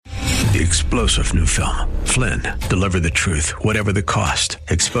The explosive new film, Flynn, deliver the truth, whatever the cost,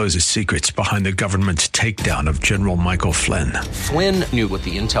 exposes secrets behind the government's takedown of General Michael Flynn. Flynn knew what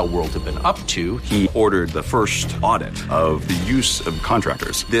the intel world had been up to. He ordered the first audit of the use of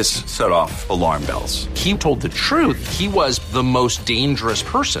contractors. This set off alarm bells. He told the truth. He was the most dangerous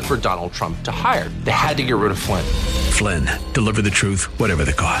person for Donald Trump to hire. They had to get rid of Flynn. Flynn, deliver the truth, whatever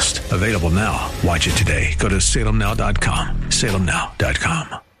the cost. Available now. Watch it today. Go to salemnow.com.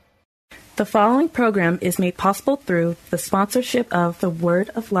 salemnow.com. The following program is made possible through the sponsorship of the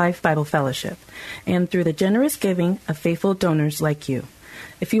Word of Life Bible Fellowship and through the generous giving of faithful donors like you.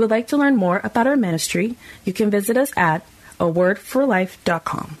 If you would like to learn more about our ministry, you can visit us at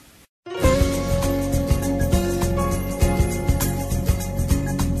awordforlife.com.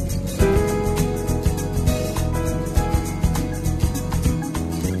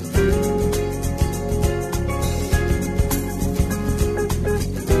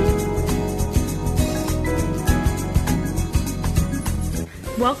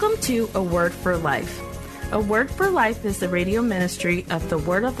 Welcome to A Word for Life. A Word for Life is the radio ministry of the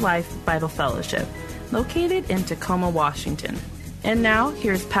Word of Life Bible Fellowship, located in Tacoma, Washington. And now,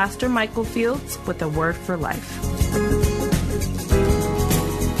 here's Pastor Michael Fields with A Word for Life.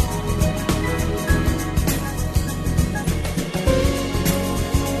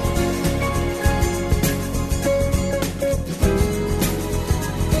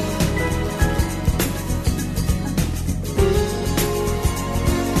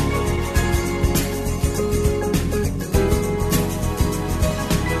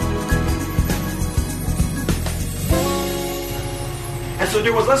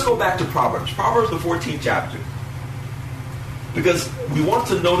 Let's go back to Proverbs. Proverbs, the 14th chapter. Because we want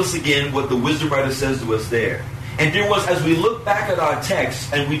to notice again what the wisdom writer says to us there. And dear ones, as we look back at our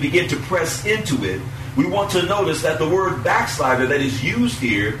text and we begin to press into it, we want to notice that the word backslider that is used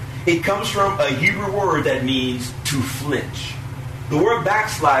here, it comes from a Hebrew word that means to flinch. The word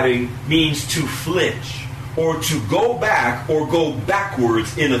backsliding means to flinch, or to go back or go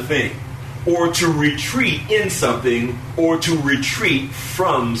backwards in a thing, or to retreat in something, or to retreat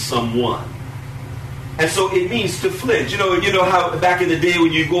from someone. And so it means to flinch. You know how back in the day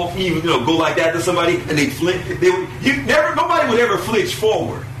when you go like that to somebody and they flinch, nobody would ever flinch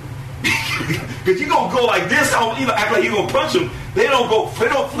forward. Because you're gonna go like this, act like you're gonna punch them. They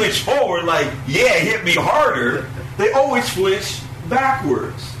don't flinch forward like, yeah, hit me harder. They always flinch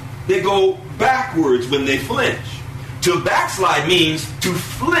backwards. They go backwards when they flinch. To backslide means to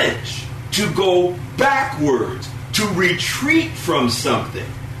flinch, to go backwards, to retreat from something.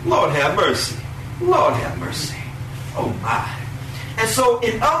 Lord have mercy. Lord have mercy. Oh my. And so,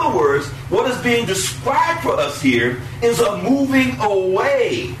 in other words, what is being described for us here is a moving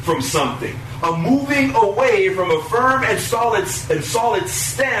away from something. A moving away from a firm and solid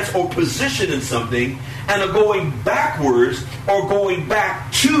stance or position in something, and a going backwards or going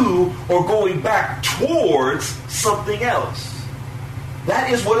back to or going back towards something else.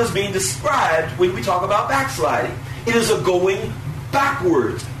 That is what is being described when we talk about backsliding. It is a going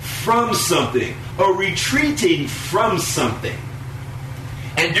backwards from something, a retreating from something.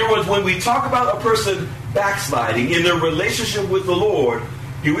 And dear ones, when we talk about a person backsliding in their relationship with the Lord,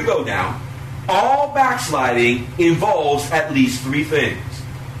 here we go now. All backsliding involves at least three things.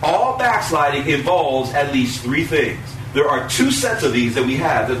 All backsliding involves at least three things. There are two sets of these that we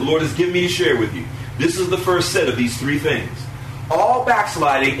have that the Lord has given me to share with you. This is the first set of these three things. All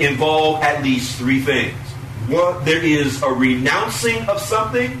backsliding involve at least three things. One, there is a renouncing of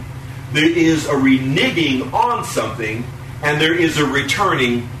something, there is a reneging on something, and there is a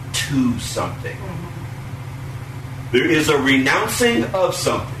returning to something. There is a renouncing of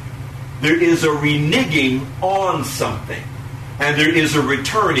something, there is a reneging on something, and there is a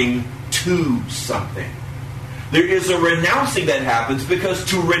returning to something. There is a renouncing that happens because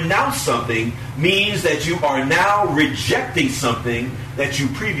to renounce something means that you are now rejecting something that you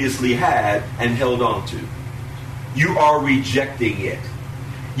previously had and held on to. You are rejecting it.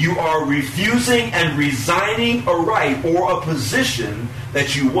 You are refusing and resigning a right or a position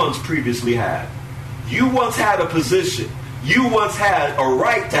that you once previously had. You once had a position. You once had a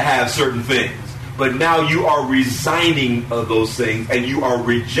right to have certain things. But now you are resigning of those things and you are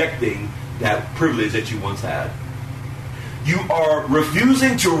rejecting that privilege that you once had. You are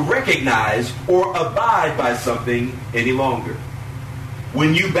refusing to recognize or abide by something any longer.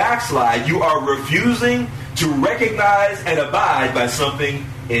 When you backslide, you are refusing to recognize and abide by something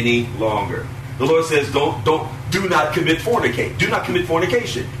any longer. The Lord says, do not commit fornicate. Do not commit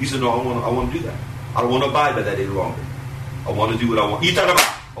fornication. You said, no, I want to do that. I don't want to abide by that any longer. I want to do what I want. You talk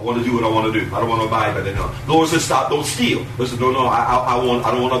about I want to do what I want to do. I don't want to abide by that any longer. The Lord says, stop, don't steal. Listen, no, I don't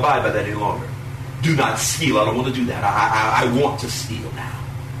want to abide by that any longer. Do not steal. I don't want to do that. I want to steal now.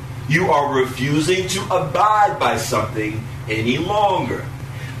 You are refusing to abide by something any longer.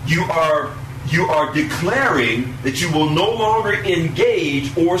 You are declaring that you will no longer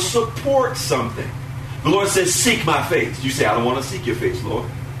engage or support something. The Lord says, seek my face. You say, I don't want to seek your face, Lord.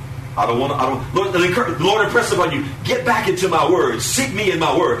 Lord, the Lord impressed upon you, get back into my word. Seek me in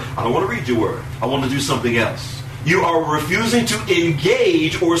my word. I don't want to read your word. I want to do something else. You are refusing to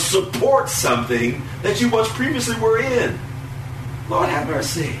engage or support something that you once previously were in. Lord have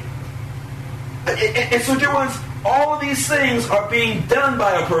mercy. And so, dear ones, all of these things are being done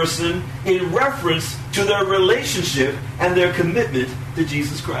by a person in reference to their relationship and their commitment to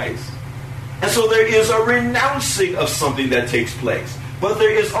Jesus Christ. And so there is a renouncing of something that takes place. But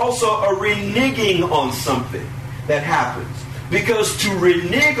there is also a reneging on something that happens. Because to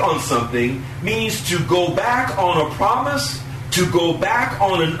renege on something means to go back on a promise, to go back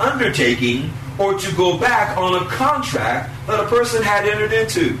on an undertaking, or to go back on a contract that a person had entered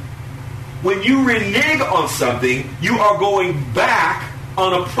into. When you renege on something, you are going back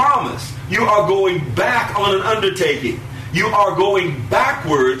on a promise. You are going back on an undertaking. You are going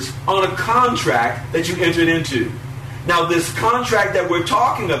backwards on a contract that you entered into. Now, this contract that we're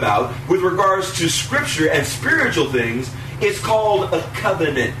talking about with regards to Scripture and spiritual things is called a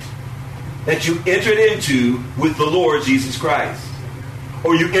covenant that you entered into with the Lord Jesus Christ.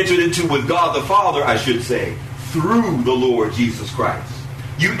 Or you entered into with God the Father, I should say, through the Lord Jesus Christ.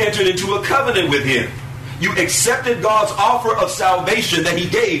 You entered into a covenant with Him. You accepted God's offer of salvation that He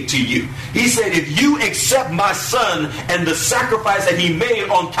gave to you. He said, if you accept my Son and the sacrifice that He made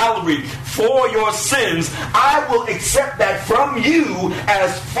on Calvary for your sins, I will accept that from you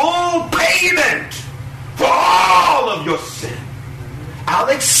as full payment for all of your sin. I'll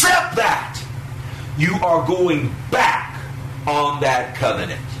accept that. You are going back on that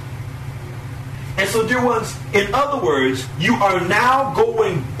covenant. And so, dear ones, in other words, you are now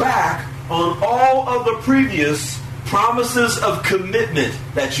going back on all of the previous promises of commitment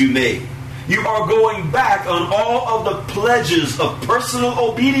that you made. You are going back on all of the pledges of personal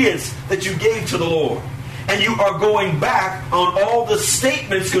obedience that you gave to the Lord. And you are going back on all the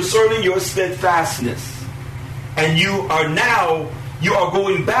statements concerning your steadfastness. And you are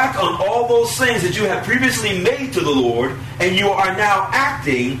going back on all those things that you have previously made to the Lord, and you are now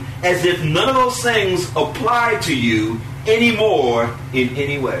acting as if none of those things apply to you anymore in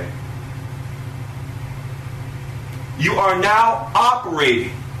any way. You are now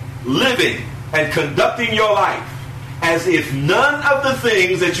operating, living, and conducting your life as if none of the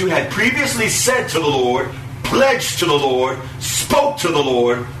things that you had previously said to the Lord, pledged to the Lord, spoke to the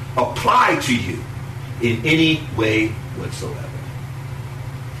Lord, apply to you in any way whatsoever.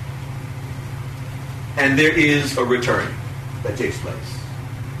 And there is a returning that takes place.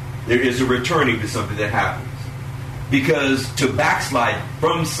 There is a returning to something that happens. Because to backslide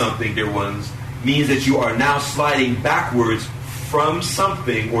from something, dear ones, means that you are now sliding backwards from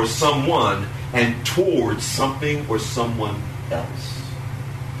something or someone and towards something or someone else.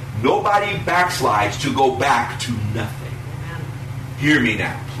 Nobody backslides to go back to nothing. Hear me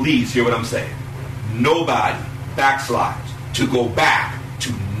now. Please hear what I'm saying. Nobody backslides to go back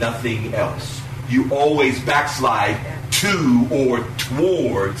to nothing else. You always backslide to or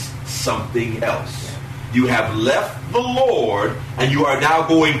towards something else. You have left the Lord and you are now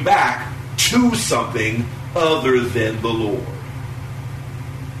going back to something other than the Lord.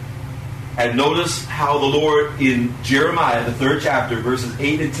 And notice how the Lord in Jeremiah, the 3rd chapter, verses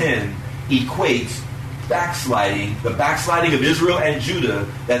 8 and 10, equates backsliding, the backsliding of Israel and Judah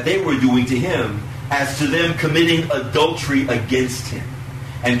that they were doing to Him, as to them committing adultery against Him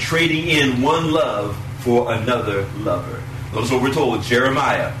and trading in one love for another lover. Notice what we're told,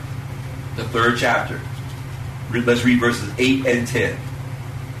 Jeremiah, the 3rd chapter. Let's read verses 8 and 10.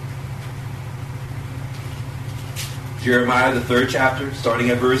 Jeremiah, the 3rd chapter, starting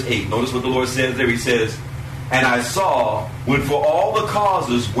at verse 8. Notice what the Lord says there. He says, and I saw, when for all the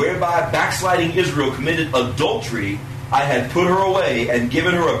causes whereby backsliding Israel committed adultery, I had put her away and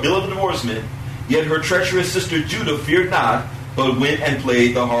given her a bill of divorcement, yet her treacherous sister Judah feared not, but went and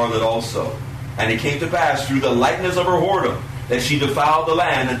played the harlot also. And it came to pass through the likeness of her whoredom, that she defiled the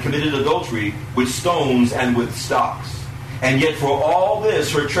land and committed adultery with stones and with stocks. And yet for all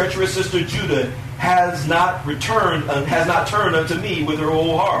this her treacherous sister Judah has not turned unto me with her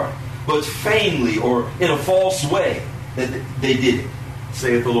whole heart, but feignedly or in a false way that they did it,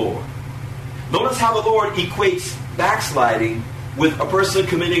 saith the Lord. Notice how the Lord equates backsliding with a person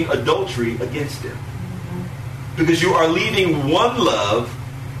committing adultery against Him. Because you are leaving one love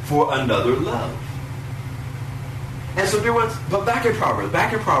for another love. And so, dear ones, but back in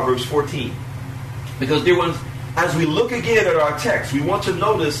Proverbs 14. Because, dear ones, as we look again at our text, we want to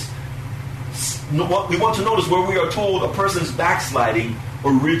notice where we are told a person's backsliding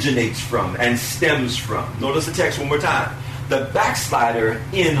originates from and stems from. Notice the text one more time. The backslider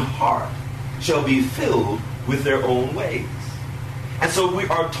in heart shall be filled with their own ways. And so we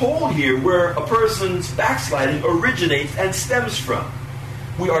are told here where a person's backsliding originates and stems from.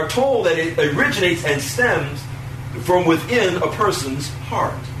 We are told that it originates and stems from within a person's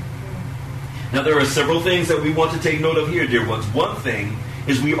heart. Now, there are several things that we want to take note of here, dear ones. One thing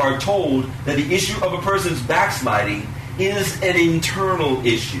is we are told that the issue of a person's backsliding is an internal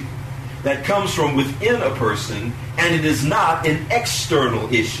issue that comes from within a person, and it is not an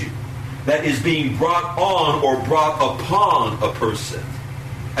external issue that is being brought on or brought upon a person.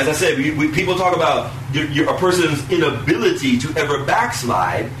 As I said, people talk about a person's inability to ever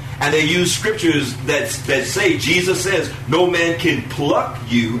backslide, and they use scriptures that say, Jesus says, no man can pluck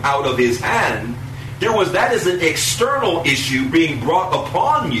you out of his hand. That is an external issue being brought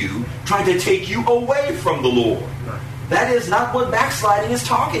upon you, trying to take you away from the Lord. That is not what backsliding is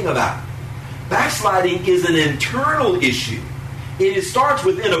talking about. Backsliding is an internal issue. It starts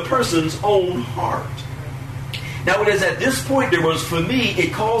within a person's own heart. Now, it is at this point, dear ones, for me,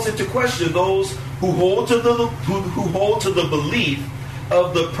 it calls into question those who hold to the belief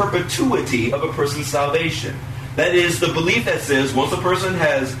of the perpetuity of a person's salvation. That is the belief that says once a person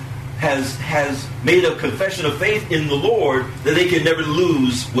has made a confession of faith in the Lord, that they can never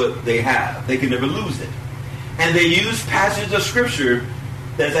lose what they have. They can never lose it. And they use passages of Scripture,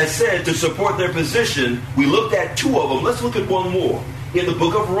 as I said, to support their position. We looked at two of them. Let's look at one more. In the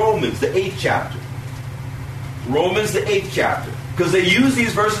book of Romans, the 8th chapter. Romans, the 8th chapter. Because they use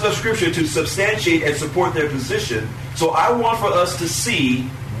these verses of Scripture to substantiate and support their position. So I want for us to see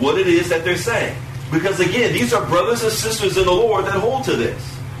what it is that they're saying. Because again, these are brothers and sisters in the Lord that hold to this.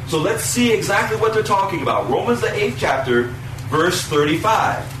 So let's see exactly what they're talking about. Romans, the 8th chapter, verse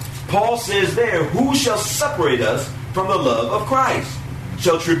 35. Paul says there, who shall separate us from the love of Christ?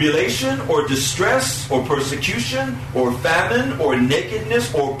 Shall tribulation or distress or persecution or famine or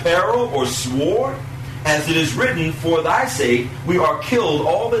nakedness or peril or sword? As it is written, for thy sake we are killed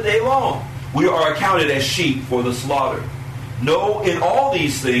all the day long. We are accounted as sheep for the slaughter. No, in all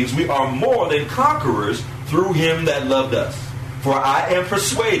these things we are more than conquerors through him that loved us. For I am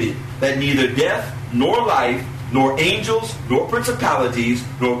persuaded that neither death nor life, nor angels, nor principalities,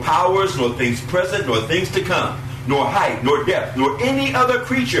 nor powers, nor things present, nor things to come, nor height, nor depth, nor any other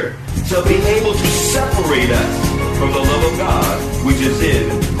creature shall be able to separate us from the love of God, which is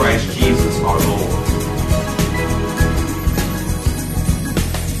in Christ Jesus our Lord.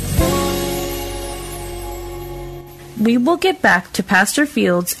 We will get back to Pastor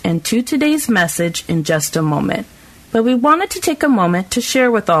Fields and to today's message in just a moment. But we wanted to take a moment to share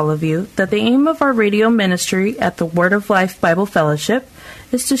with all of you that the aim of our radio ministry at the Word of Life Bible Fellowship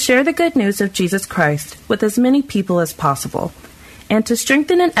is to share the good news of Jesus Christ with as many people as possible, and to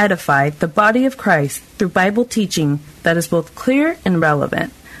strengthen and edify the body of Christ through Bible teaching that is both clear and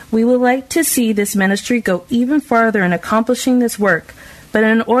relevant. We would like to see this ministry go even farther in accomplishing this work, but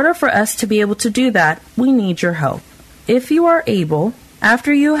in order for us to be able to do that, we need your help. If you are able,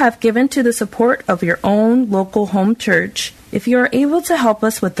 after you have given to the support of your own local home church, if you are able to help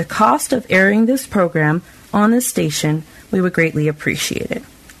us with the cost of airing this program on this station, we would greatly appreciate it.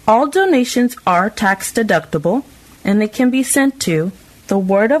 All donations are tax deductible, and they can be sent to the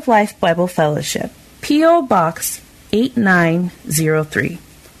Word of Life Bible Fellowship, P.O. Box 8903,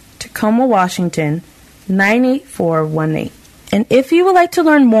 Tacoma, Washington 98418. And if you would like to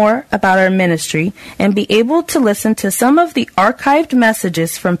learn more about our ministry and be able to listen to some of the archived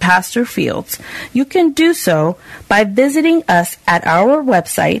messages from Pastor Fields, you can do so by visiting us at our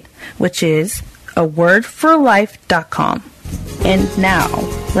website, which is awordforlife.com. And now,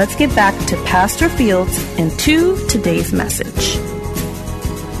 let's get back to Pastor Fields and to today's message.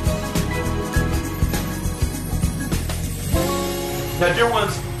 Now, dear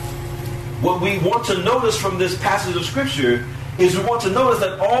ones, what we want to notice from this passage of Scripture is we want to notice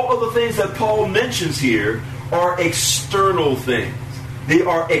that all of the things that Paul mentions here are external things. They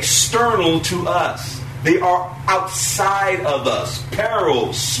are external to us. They are outside of us.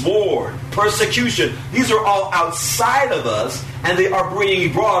 Peril, sword, persecution. These are all outside of us, and they are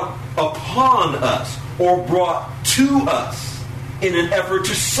being brought upon us or brought to us in an effort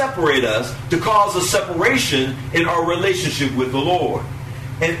to separate us, to cause a separation in our relationship with the Lord.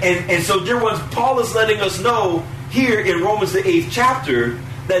 And so, dear ones, Paul is letting us know here in Romans the 8th chapter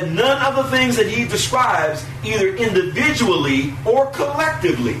that none of the things that he describes, either individually or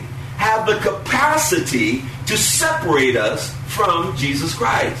collectively, have the capacity to separate us from Jesus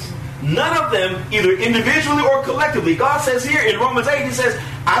Christ. None of them, either individually or collectively. God says here in Romans 8, he says,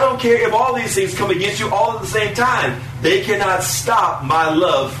 I don't care if all these things come against you all at the same time. They cannot stop my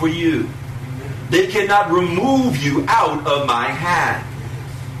love for you. They cannot remove you out of my hand.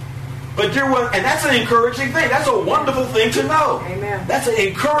 But dear one, and that's an encouraging thing. That's a wonderful thing to know. Amen. That's an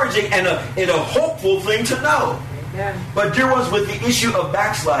encouraging and a hopeful thing to know. Amen. But dear ones, with the issue of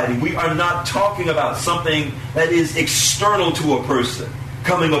backsliding, we are not talking about something that is external to a person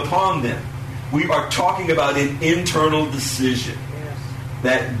coming upon them. We are talking about an internal decision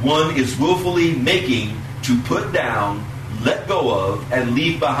that one is willfully making to put down, let go of, and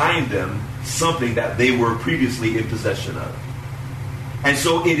leave behind them something that they were previously in possession of. And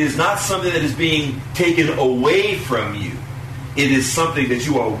so it is not something that is being taken away from you. It is something that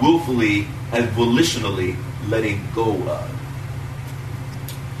you are willfully and volitionally letting go of.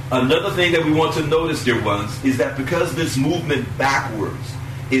 Another thing that we want to notice, dear ones, is that because this movement backwards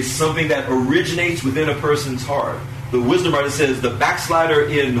is something that originates within a person's heart. The wisdom writer says the backslider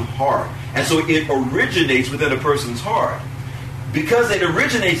in heart. And so it originates within a person's heart. Because it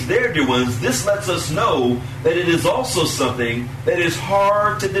originates there, dear ones, this lets us know that it is also something that is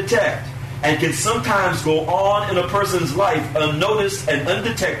hard to detect and can sometimes go on in a person's life unnoticed and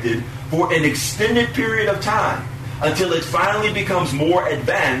undetected for an extended period of time until it finally becomes more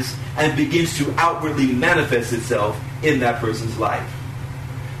advanced and begins to outwardly manifest itself in that person's life.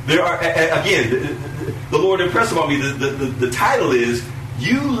 There are, again, the Lord impressed upon me, the title is,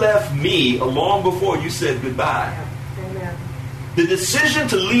 You Left Me Long Before You Said Goodbye. Amen. The decision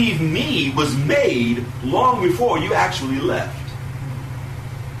to leave me was made long before you actually left.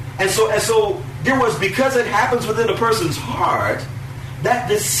 And so there was, because it happens within a person's heart, that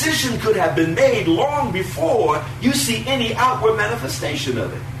decision could have been made long before you see any outward manifestation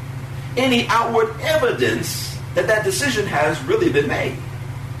of it. Any outward evidence that that decision has really been made.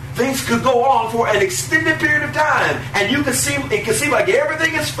 Things could go on for an extended period of time, and it could seem like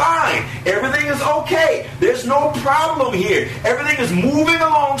everything is fine. Everything is okay. There's no problem here. Everything is moving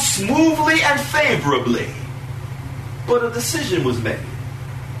along smoothly and favorably. But a decision was made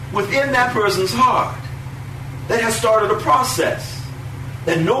within that person's heart that has started a process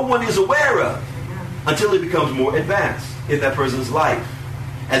that no one is aware of until it becomes more advanced in that person's life.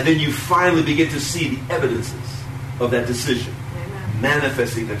 And then you finally begin to see the evidences of that decision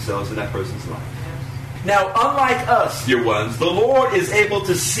manifesting themselves in that person's life. Now, unlike us, dear ones, the Lord is able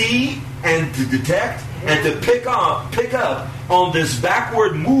to see and to detect and to pick up on this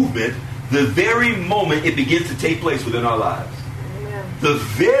backward movement the very moment it begins to take place within our lives. The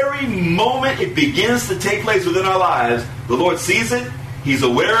very moment it begins to take place within our lives, the Lord sees it, He's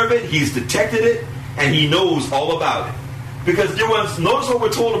aware of it, He's detected it, and He knows all about it. Because, dear ones, notice what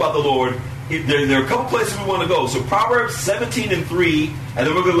we're told about the Lord. There are a couple places we want to go. So Proverbs 17:3, and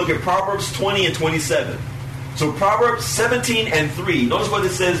then we're going to look at Proverbs 20 and 27. So Proverbs 17:3, notice what it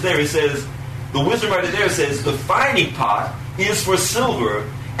says there. It says, the wisdom writer there says, the fining pot is for silver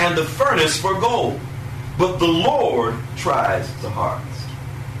and the furnace for gold. But the Lord tries the hearts.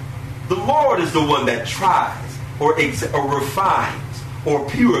 The Lord is the one that tries or refines or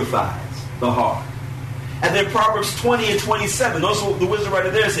purifies the heart. And then Proverbs 20 and 27, notice what the wisdom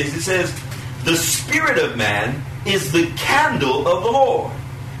writer there says. It says, the spirit of man is the candle of the Lord,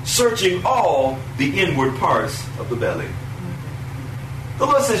 searching all the inward parts of the belly. The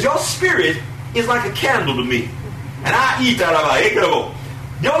Lord says, your spirit is like a candle to me. And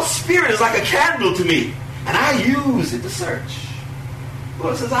your spirit is like a candle to me. And I use it to search. The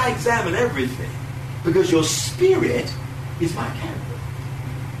Lord says, I examine everything because your spirit is my candle.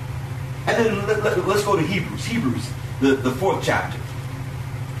 And then let's go to Hebrews. Hebrews, the 4th chapter.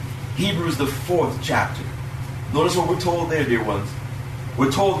 Hebrews, the 4th chapter. Notice what we're told there, dear ones.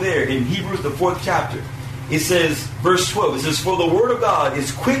 We're told there in Hebrews, the 4th chapter. It says, verse 12, it says, for the word of God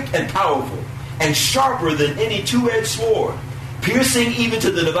is quick and powerful and sharper than any two-edged sword, piercing even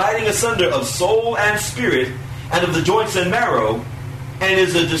to the dividing asunder of soul and spirit and of the joints and marrow, and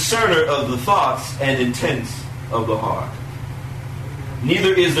is a discerner of the thoughts and intents of the heart.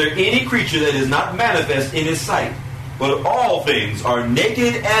 Neither is there any creature that is not manifest in his sight, but all things are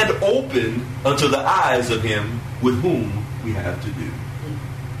naked and open unto the eyes of him with whom we have to do.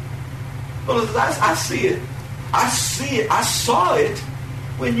 Well, I see it. I see it. I saw it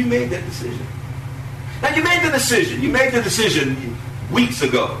when you made that decision. Now, you made the decision. You made the decision weeks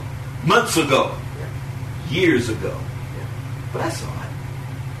ago, months ago, years ago. But I saw it.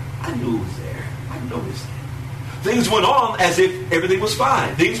 I knew it was there. I noticed it. Things went on as if everything was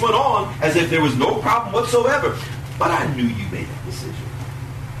fine. Things went on as if there was no problem whatsoever. But I knew you made that decision.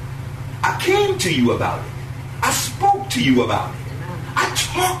 I came to you about it. I spoke to you about it. I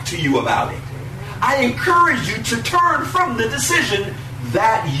talked to you about it. I encouraged you to turn from the decision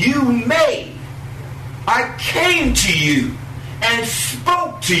that you made. I came to you and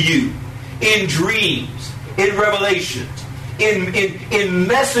spoke to you in dreams, in revelations, in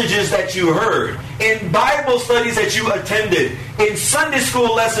messages that you heard, in Bible studies that you attended, in Sunday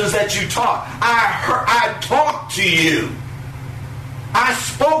school lessons that you taught. I talked to you. I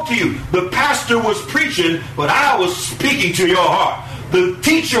spoke to you. The pastor was preaching, but I was speaking to your heart. The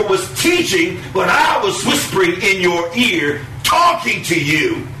teacher was teaching, but I was whispering in your ear, talking to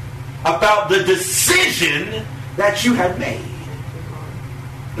you about the decision that you had made.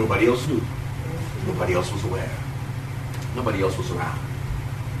 Nobody else knew. Nobody else was aware. Nobody else was around.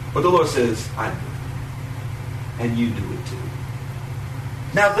 But the Lord says, I knew it. And you knew it too.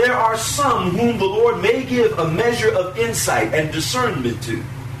 Now there are some whom the Lord may give a measure of insight and discernment to,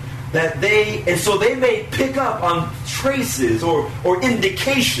 so they may pick up on traces or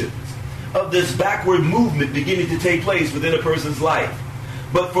indications of this backward movement beginning to take place within a person's life.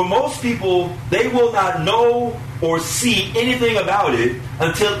 But for most people, they will not know or see anything about it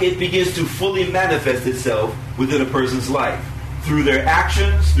until it begins to fully manifest itself within a person's life. Through their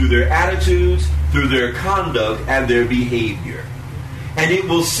actions, through their attitudes, through their conduct and their behavior. And it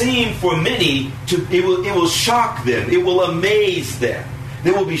will seem for many, it will shock them. It will amaze them.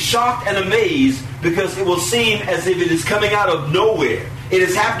 They will be shocked and amazed because it will seem as if it is coming out of nowhere. It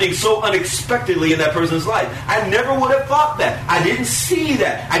is happening so unexpectedly in that person's life. I never would have thought that. I didn't see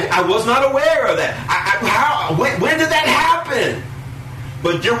that. I was not aware of that. When did that happen?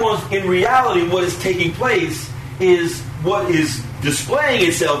 But dear ones, in reality, what is taking place is what is displaying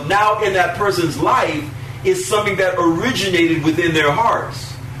itself now in that person's life is something that originated within their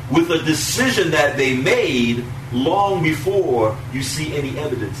hearts with a decision that they made long before you see any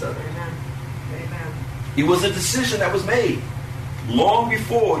evidence of it. Amen. It was a decision that was made long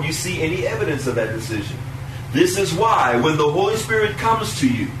before you see any evidence of that decision. This is why when the Holy Spirit comes to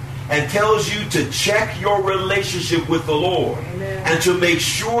you and tells you to check your relationship with the Lord, amen, and to make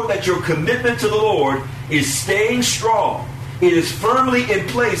sure that your commitment to the Lord is staying strong, it is firmly in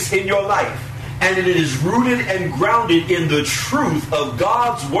place in your life, and it is rooted and grounded in the truth of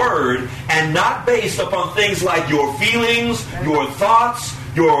God's Word and not based upon things like your feelings, your thoughts,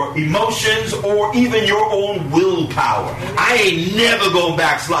 your emotions, or even your own willpower. I ain't never going to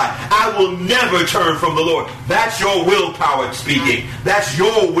backslide. I will never turn from the Lord. That's your willpower speaking. That's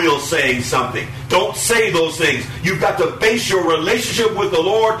your will saying something. Don't say those things. You've got to base your relationship with the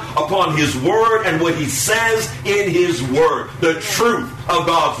Lord upon His Word and what He says in His Word. The truth of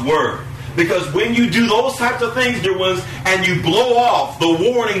God's Word. Because when you do those types of things, dear ones, and you blow off the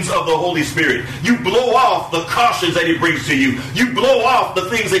warnings of the Holy Spirit, you blow off the cautions that He brings to you, you blow off the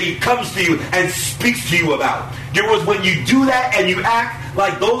things that He comes to you and speaks to you about. Dear ones, when you do that and you act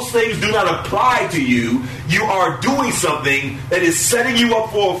like those things do not apply to you, you are doing something that is setting you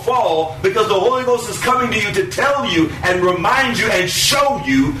up for a fall, because the Holy Ghost is coming to you to tell you and remind you and show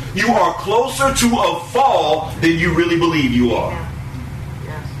you you are closer to a fall than you really believe you are.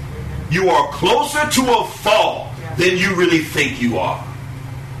 You are closer to a fall than you really think you are.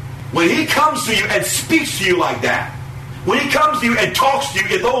 When He comes to you and speaks to you like that, when He comes to you and talks to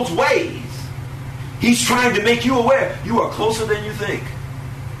you in those ways, He's trying to make you aware you are closer than you think.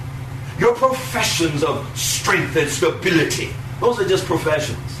 Your professions of strength and stability, those are just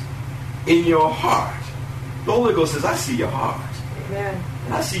professions. In your heart, the Holy Ghost says, I see your heart. Amen.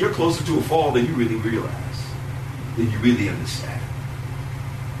 And I see you're closer to a fall than you really realize, than you really understand.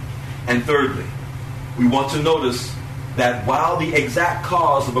 And thirdly, we want to notice that while the exact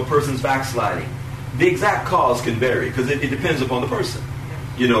cause of a person's backsliding, the exact cause can vary because it depends upon the person.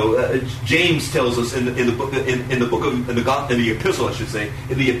 You know, James tells us in the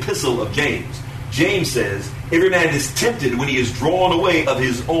epistle of James. James says, every man is tempted when he is drawn away of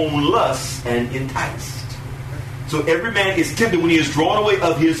his own lusts and enticed. So every man is tempted when he is drawn away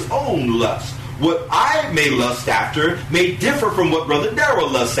of his own lust. What I may lust after may differ from what Brother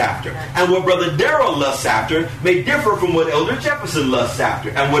Darrell lusts after. And what Brother Darrell lusts after may differ from what Elder Jefferson lusts after.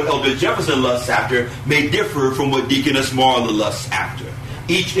 And what Elder Jefferson lusts after may differ from what Deaconess Marla lusts after.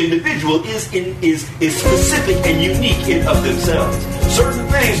 Each individual is specific and unique in of themselves. Certain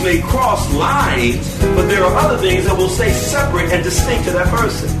things may cross lines, but there are other things that will stay separate and distinct to that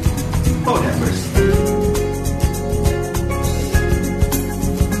person. Lord have mercy.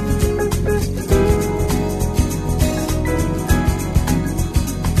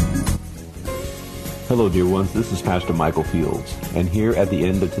 Hello, dear ones. This is Pastor Michael Fields, and here at the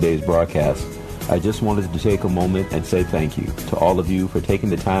end of today's broadcast, I just wanted to take a moment and say thank you to all of you for taking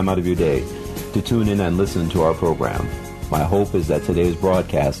the time out of your day to tune in and listen to our program. My hope is that today's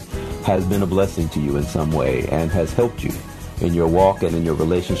broadcast has been a blessing to you in some way and has helped you in your walk and in your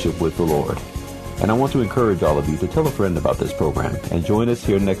relationship with the Lord. And I want to encourage all of you to tell a friend about this program and join us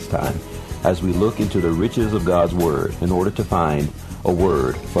here next time as we look into the riches of God's Word in order to find a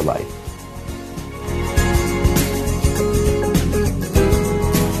word for life.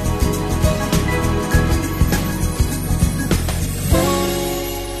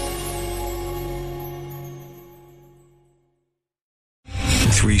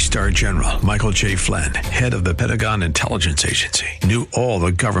 Three-star General Michael J. Flynn, head of the Pentagon Intelligence Agency, knew all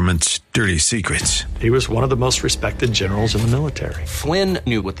the government's dirty secrets. He was one of the most respected generals in the military. Flynn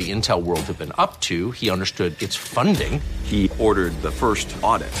knew what the intel world had been up to. He understood its funding. He ordered the first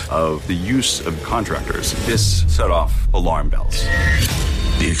audit of the use of contractors. This set off alarm bells.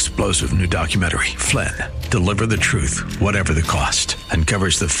 The explosive new documentary, Flynn, Deliver the Truth, Whatever the Cost,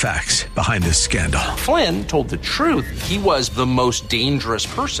 uncovers the facts behind this scandal. Flynn told the truth. He was the most dangerous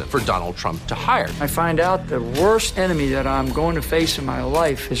person for Donald Trump to hire. I find out the worst enemy that I'm going to face in my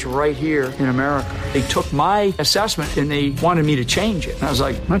life is right here in America. They took my assessment and they wanted me to change it. And I was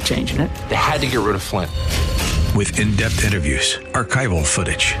like, I'm not changing it. They had to get rid of Flynn. With in-depth interviews, archival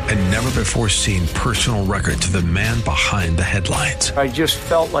footage, and never-before-seen personal records of the man behind the headlines. I just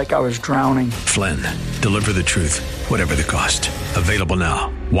felt like I was drowning. Flynn, Deliver the Truth, Whatever the Cost. Available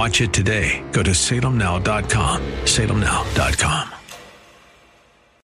now. Watch it today. Go to salemnow.com. salemnow.com.